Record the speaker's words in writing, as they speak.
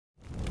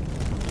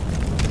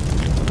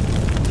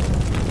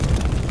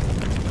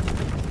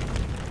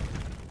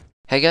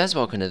Hey guys,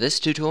 welcome to this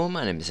tutorial.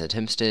 My name is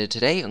ThaTimster.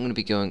 Today I'm going to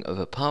be going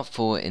over part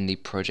 4 in the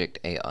Project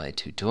AI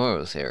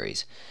tutorial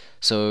series.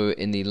 So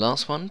in the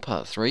last one,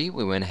 part 3,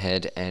 we went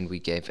ahead and we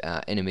gave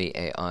our enemy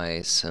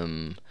AI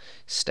some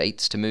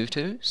states to move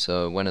to.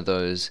 So one of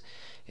those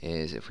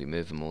is if we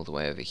move him all the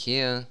way over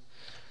here,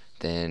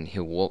 then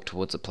he'll walk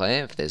towards the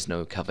player if there's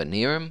no cover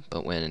near him,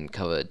 but when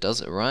cover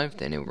does arrive,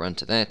 then he'll run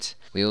to that.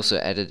 We also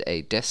added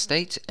a death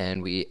state,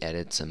 and we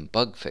added some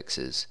bug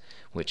fixes,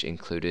 which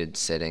included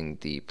setting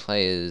the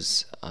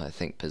player's,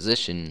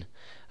 position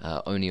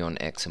only on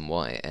X and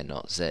Y and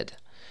not Z.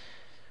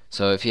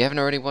 So if you haven't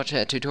already watched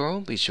that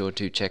tutorial, be sure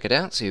to check it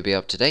out so you'll be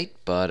up to date,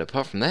 but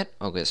apart from that,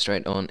 I'll get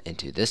straight on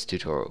into this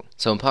tutorial.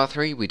 So in part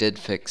 3 we did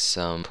fix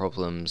some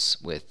problems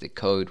with the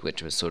code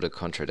which was sort of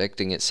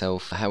contradicting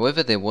itself.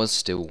 However, there was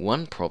still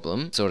one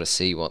problem, sort of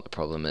see what the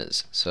problem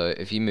is. So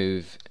if you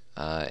move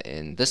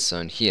in this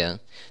zone here,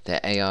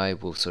 the AI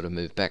will sort of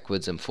move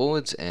backwards and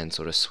forwards and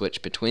sort of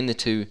switch between the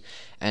two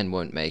and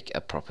won't make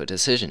a proper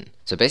decision.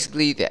 So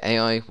basically the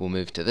AI will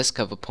move to this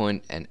cover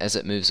point, and as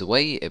it moves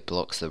away it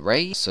blocks the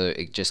ray, so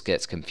it just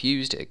gets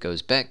confused, it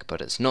goes back,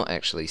 but it's not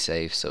actually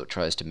safe, so it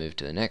tries to move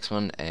to the next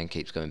one and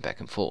keeps going back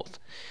and forth.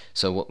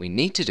 So what we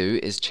need to do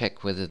is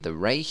check whether the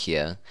ray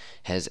here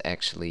has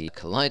actually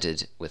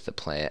collided with the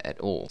player at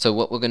all. So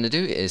what we're going to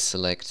do is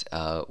select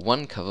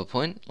one cover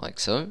point like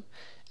so,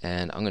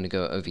 and I'm going to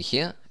go over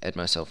here, add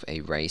myself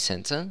a ray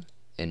sensor,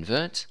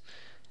 invert,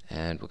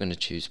 and we're going to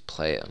choose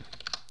player.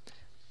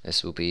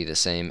 This will be the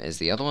same as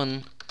the other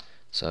one,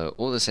 so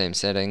all the same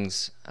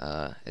settings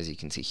as you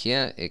can see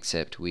here,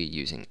 except we're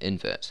using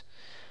invert.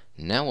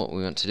 Now what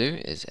we want to do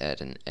is add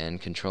an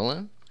AND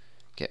controller,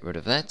 get rid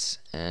of that,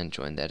 and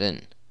join that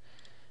in.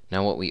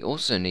 Now what we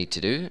also need to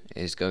do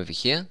is go over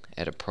here,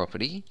 add a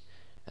property,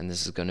 and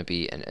this is going to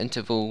be an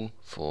interval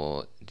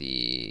for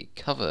the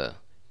cover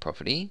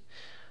property.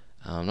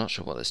 I'm not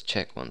sure what this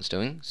check one's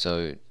doing,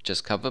 so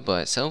just cover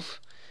by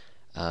itself,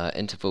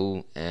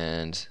 interval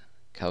and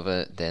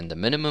cover, then the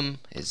minimum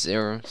is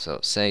 0, so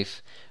it's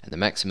safe, and the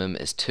maximum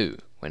is 2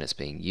 when it's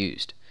being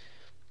used.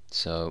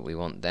 So we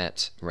want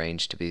that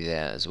range to be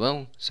there as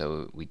well,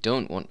 so we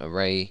don't want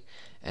array,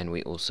 and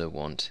we also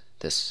want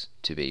this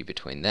to be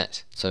between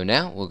that. So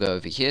now we'll go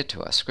over here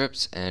to our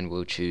scripts and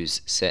we'll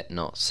choose set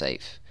not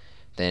safe.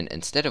 Then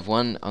instead of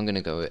 1, I'm going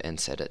to go and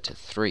set it to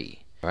 3.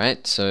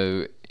 Alright,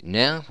 so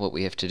now what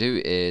we have to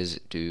do is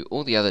do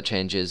all the other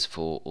changes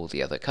for all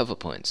the other cover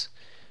points.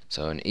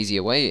 So an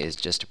easier way is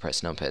just to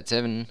press numpad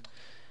 7,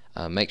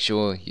 make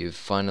sure you've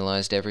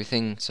finalized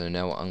everything. So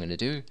now what I'm going to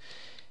do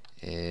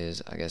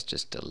is I guess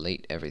just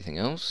delete everything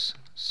else,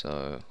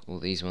 so all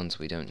these ones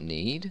we don't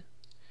need,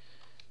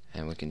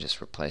 and we can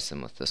just replace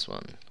them with this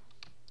one.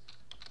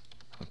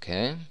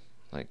 Okay,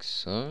 like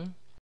so.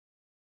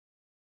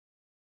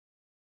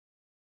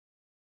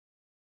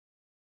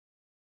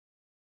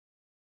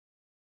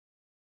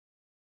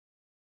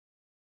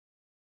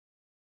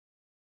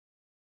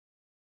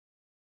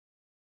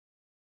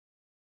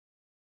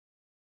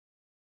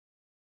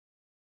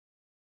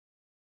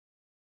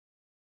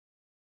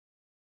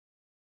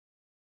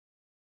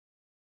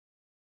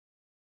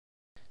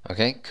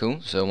 Okay,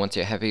 cool. So once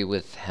you're happy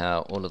with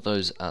how all of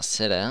those are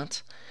set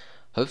out,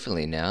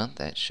 hopefully now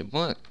that should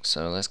work.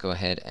 So let's go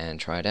ahead and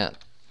try it out.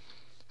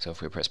 So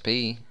if we press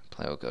P,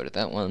 player will go to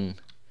that one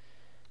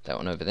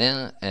over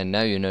there, and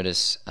now you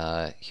notice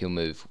he'll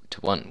move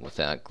to 1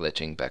 without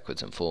glitching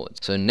backwards and forwards.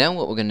 So now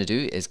what we're going to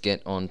do is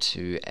get on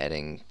to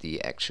adding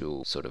the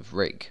actual sort of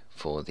rig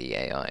for the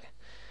AI.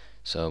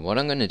 So what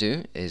I'm going to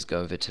do is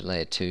go over to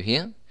layer 2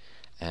 here,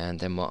 and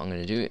then what I'm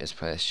going to do is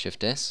press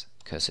Shift S,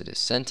 cursor to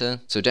center.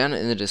 So down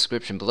in the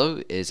description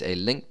below is a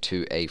link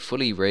to a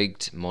fully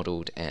rigged,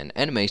 modeled and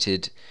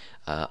animated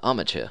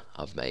armature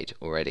I've made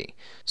already.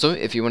 So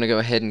if you want to go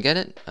ahead and get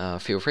it,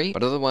 feel free,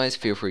 but otherwise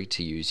feel free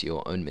to use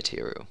your own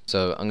material.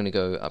 So I'm going to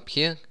go up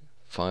here,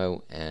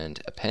 file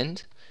and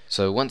append.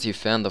 So once you've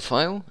found the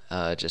file,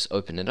 just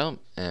open it up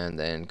and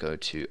then go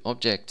to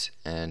object,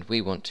 and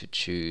we want to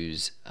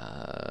choose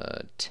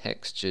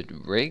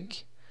textured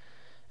rig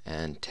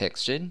and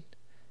textured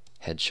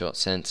headshot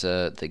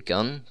sensor, the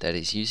gun that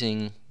is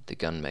using, the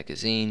gun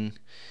magazine,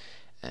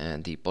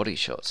 and the body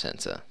shot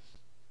sensor.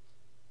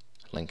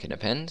 Link and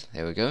append,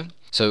 there we go.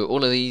 So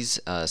all of these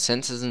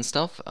sensors and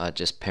stuff are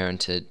just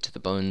parented to the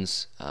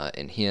bones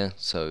in here,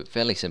 so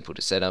fairly simple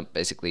to set up.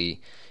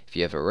 Basically, if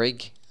you have a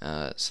rig,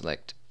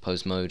 select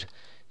pose mode,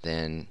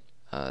 then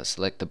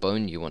select the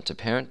bone you want to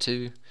parent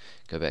to,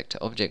 go back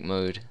to object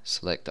mode,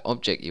 select the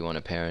object you want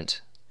to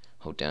parent,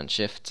 hold down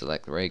shift,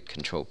 select the rig,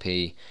 control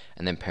P,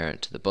 and then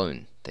parent to the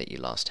bone that you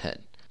last had.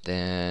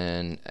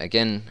 Then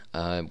again,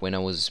 when I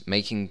was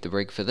making the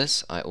rig for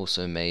this, I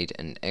also made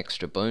an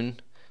extra bone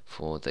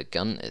for the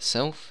gun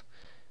itself,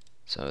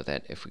 so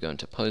that if we go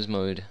into pose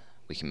mode,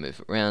 we can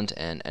move it around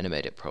and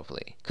animate it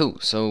properly. Cool,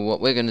 so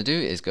what we're going to do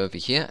is go over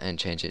here and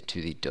change it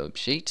to the dope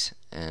sheet,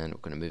 and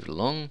we're going to move it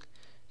along,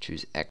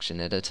 choose action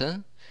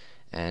editor,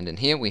 and in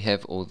here we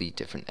have all the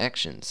different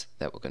actions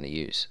that we're going to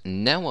use.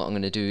 Now what I'm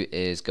going to do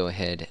is go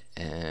ahead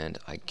and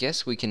I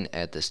guess we can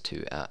add this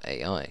to our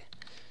AI.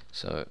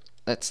 So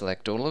let's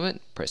select all of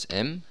it, press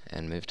M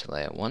and move to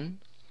layer 1.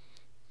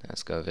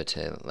 Let's go over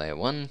to layer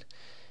 1,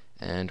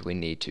 and we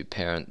need to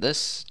parent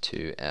this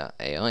to our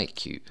AI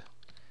cube.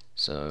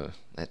 So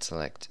let's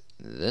select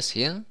this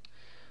here,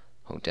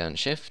 hold down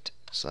shift,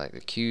 select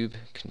the cube,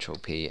 control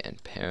P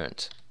and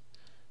parent.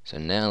 So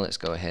now let's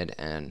go ahead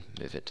and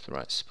move it to the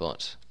right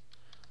spot.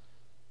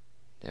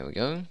 There we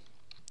go.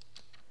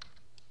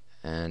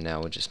 And now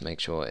we'll just make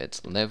sure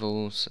it's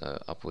level,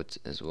 so upwards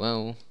as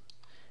well.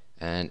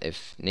 And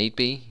if need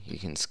be, you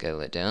can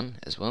scale it down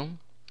as well.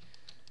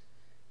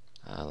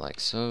 Like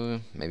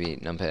so. Maybe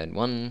numpad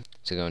 1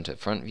 to go into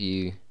front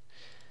view,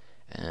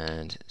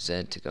 and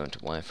Z to go into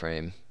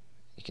wireframe.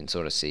 You can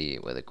sort of see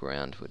where the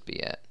ground would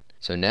be at.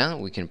 So now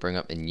we can bring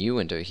up a new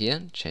window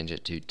here, change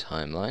it to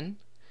timeline,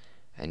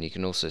 and you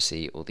can also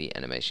see all the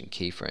animation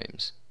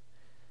keyframes.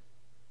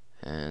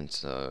 And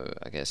so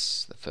I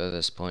guess the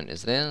furthest point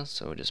is there,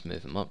 so we'll just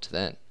move him up to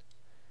that.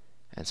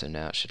 And so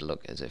now it should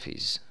look as if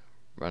he's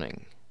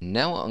running.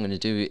 Now what I'm going to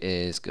do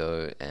is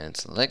go and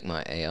select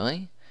my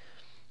AI,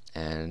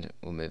 and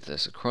we'll move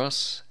this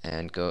across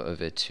and go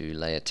over to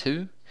layer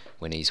 2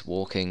 when he's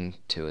walking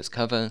to his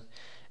cover.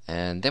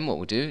 And then what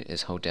we'll do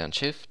is hold down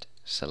shift,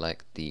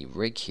 select the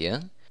rig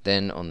here,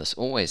 then on this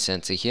always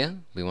sensor here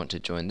we want to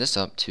join this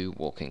up to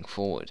walking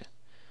forward.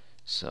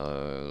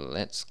 So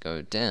let's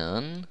go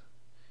down.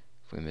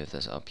 If we move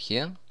this up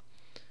here,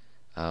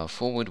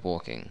 forward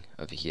walking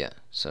over here,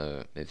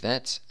 so move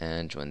that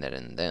and join that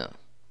in there.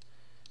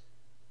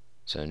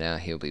 So now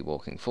he'll be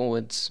walking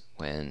forwards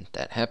when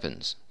that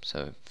happens,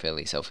 so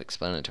fairly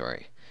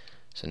self-explanatory.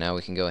 So now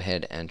we can go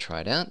ahead and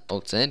try it out.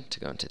 Alt Z to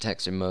go into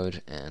texture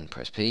mode and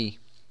press P.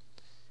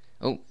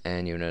 Oh,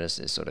 and you'll notice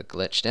it's sort of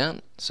glitched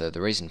out. So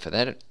the reason for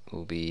that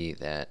will be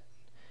that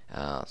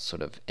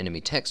sort of enemy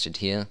textured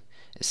here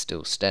is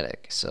still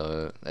static.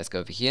 So let's go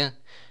over here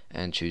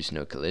and choose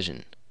no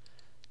collision.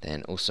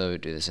 Then also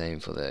do the same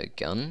for the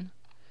gun,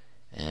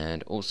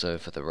 and also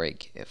for the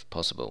rig if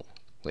possible,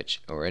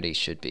 which already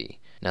should be.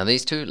 Now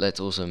these two, let's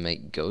also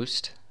make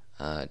ghost,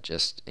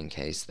 just in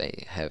case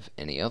they have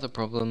any other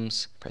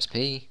problems. Press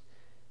P,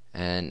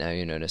 and now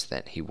you notice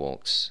that he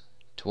walks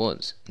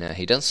towards. Now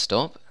he does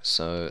stop,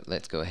 so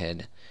let's go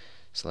ahead,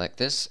 select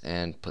this,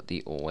 and put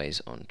the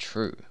always on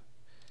true.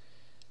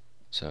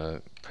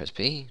 So press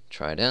P,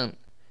 try it out,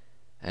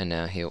 and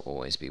now he'll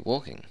always be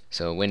walking.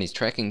 So when he's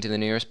tracking to the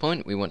nearest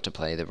point, we want to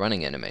play the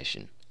running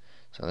animation.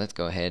 So let's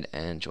go ahead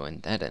and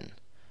join that in.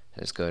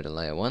 Let's go to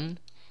layer 1,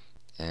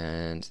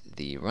 and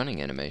the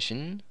running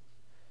animation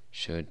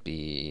should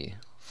be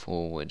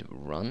forward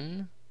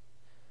run.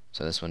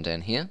 So this one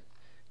down here.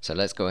 So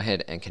let's go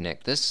ahead and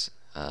connect this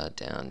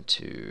down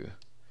to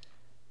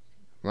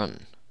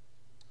run.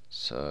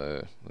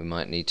 So we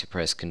might need to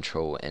press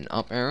Control and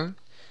up arrow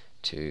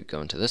to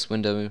go into this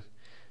window,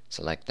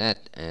 select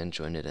that and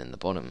join it in the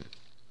bottom.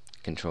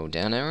 Control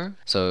down arrow.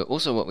 So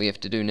also what we have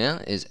to do now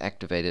is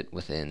activate it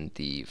within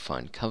the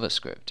find cover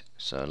script.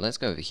 So let's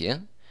go over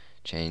here,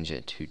 change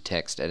it to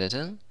text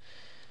editor,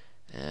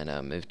 and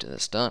move to the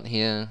start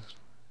here,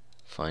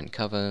 find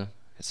cover,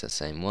 it's the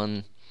same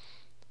one.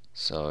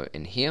 So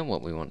in here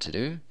what we want to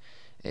do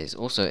is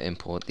also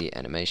import the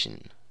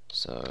animation.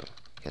 So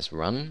I guess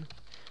run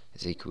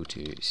is equal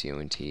to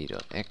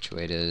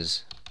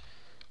cont.actuators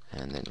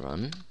and then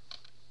run.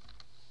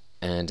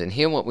 And in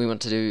here what we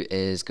want to do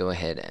is go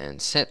ahead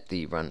and set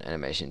the run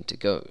animation to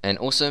go. And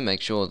also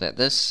make sure that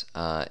this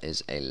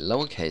is a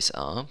lowercase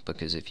r,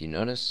 because if you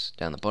notice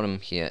down the bottom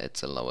here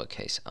it's a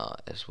lowercase r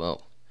as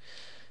well.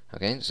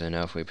 Okay, so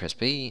now if we press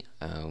B,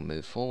 we'll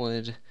move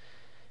forward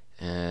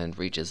and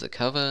reaches the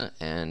cover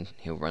and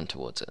he'll run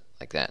towards it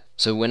like that.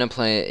 So when a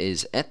player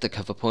is at the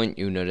cover point,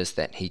 you'll notice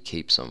that he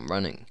keeps on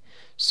running.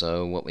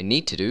 So what we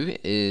need to do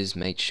is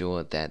make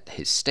sure that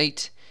his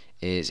state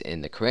is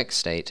in the correct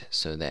state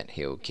so that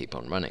he'll keep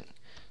on running.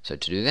 So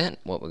to do that,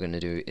 what we're going to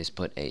do is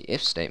put a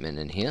if statement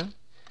in here.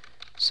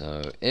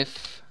 So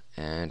if,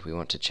 and we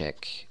want to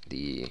check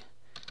the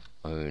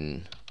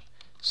own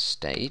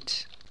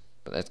state.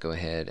 Let's go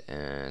ahead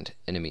and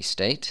enemy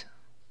state.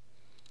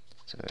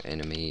 So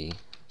enemy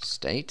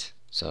state.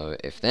 So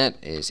if that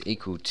is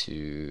equal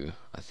to,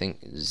 I think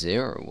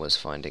 0 was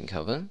finding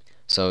cover.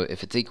 So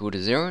if it's equal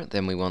to 0,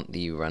 then we want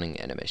the running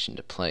animation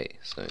to play.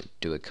 So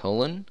do a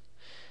colon,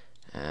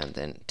 and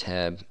then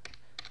tab,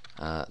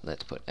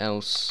 let's put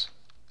else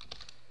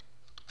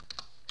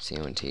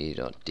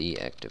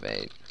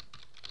cont.deactivate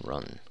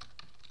run.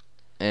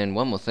 And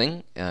one more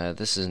thing,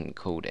 this isn't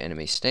called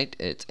enemy state,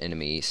 it's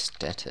enemy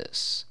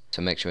status.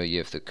 So make sure you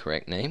have the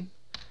correct name.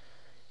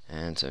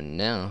 And so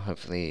now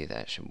hopefully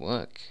that should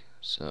work.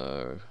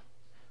 So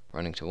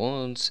running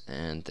towards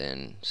and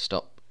then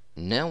stop.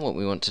 Now what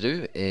we want to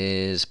do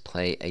is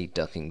play a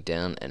ducking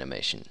down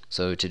animation.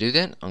 So to do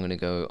that, I'm going to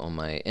go on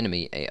my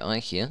enemy AI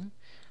here,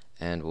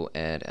 and we'll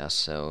add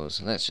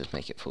ourselves, let's just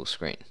make it full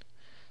screen.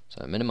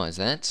 So minimize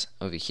that.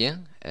 Over here,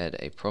 add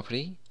a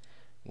property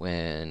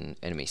when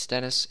enemy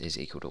status is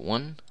equal to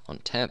 1 on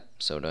tap,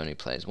 so it only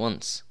plays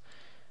once.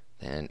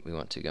 Then we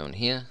want to go in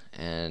here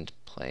and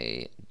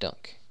play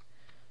duck.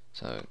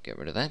 So get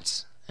rid of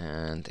that,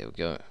 and there we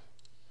go.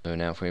 So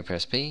now if we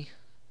press P,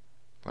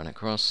 run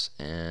across,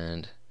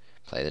 and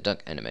play the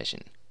duck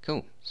animation.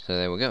 Cool, so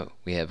there we go.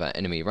 We have our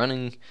enemy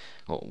running,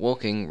 or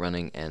walking,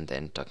 running, and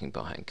then ducking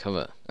behind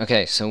cover.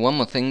 Okay, so one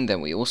more thing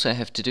that we also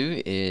have to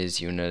do is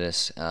you'll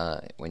notice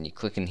when you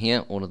click in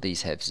here, all of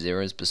these have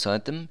zeros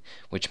beside them,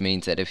 which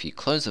means that if you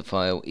close the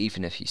file,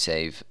 even if you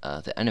save,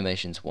 the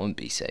animations won't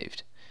be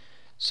saved.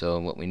 So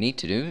what we need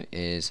to do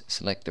is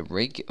select the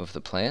rig of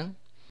the player,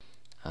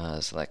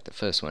 select the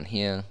first one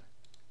here,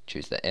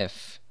 choose the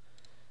F,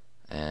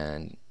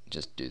 and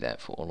just do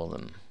that for all of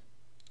them.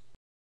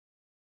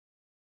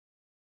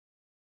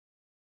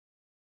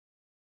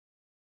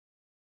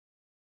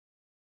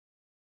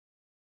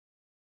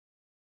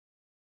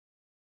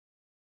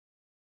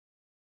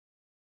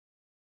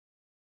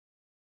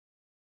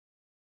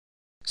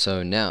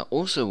 So now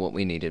also what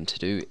we need him to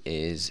do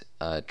is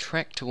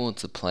track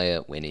towards the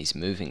player when he's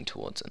moving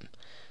towards him.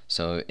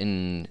 So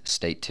in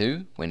state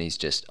 2, when he's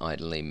just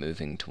idly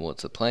moving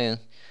towards the player,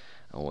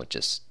 or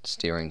just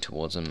steering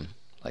towards him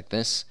like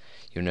this,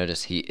 you'll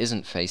notice he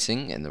isn't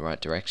facing in the right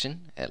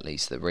direction, at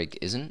least the rig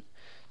isn't.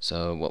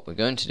 So what we're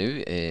going to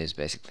do is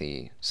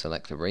basically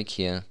select the rig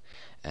here,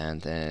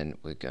 and then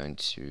we're going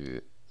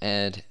to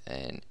add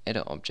an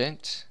edit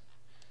object,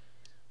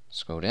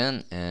 scroll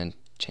down, and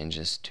change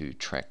this to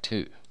track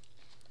 2.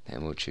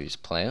 Then we'll choose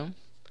player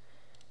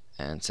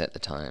and set the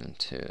time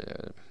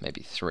to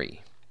maybe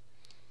 3.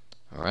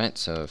 Alright,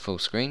 so full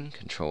screen,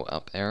 control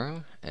up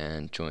arrow,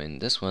 and join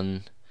this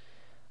one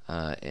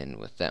in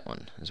with that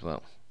one as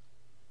well.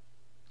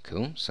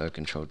 Cool, so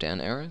control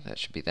down arrow, that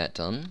should be that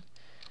done.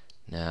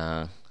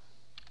 Now,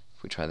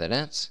 if we try that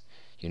out,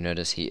 you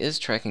notice he is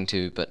tracking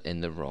 2 but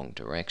in the wrong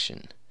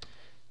direction.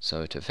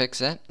 So to fix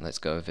that, let's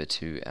go over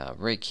to our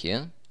rig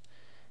here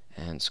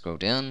and scroll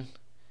down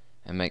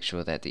and make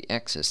sure that the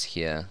axis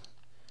here,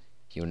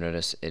 you'll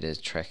notice it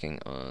is tracking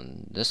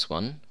on this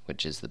one,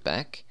 which is the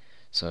back.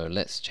 So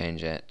let's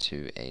change that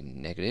to a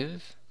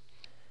negative.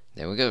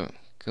 There we go,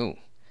 cool.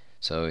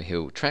 So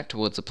he'll track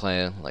towards the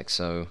player like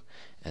so,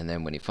 and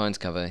then when he finds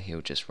cover,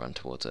 he'll just run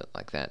towards it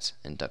like that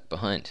and duck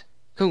behind.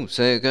 Cool,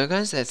 so there you go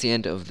guys, that's the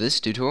end of this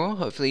tutorial.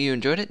 Hopefully you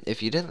enjoyed it.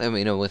 If you did, let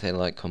me know with a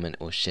like, comment,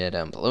 or share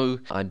down below.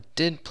 I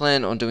did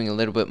plan on doing a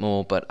little bit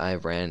more, but I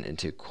ran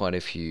into quite a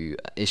few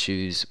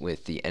issues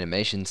with the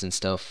animations and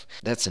stuff.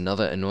 That's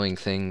another annoying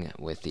thing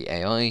with the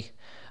AI,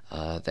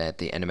 that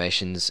the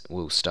animations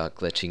will start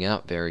glitching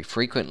out very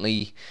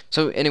frequently.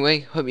 So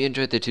anyway, hope you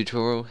enjoyed the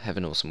tutorial, have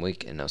an awesome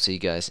week, and I'll see you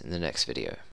guys in the next video.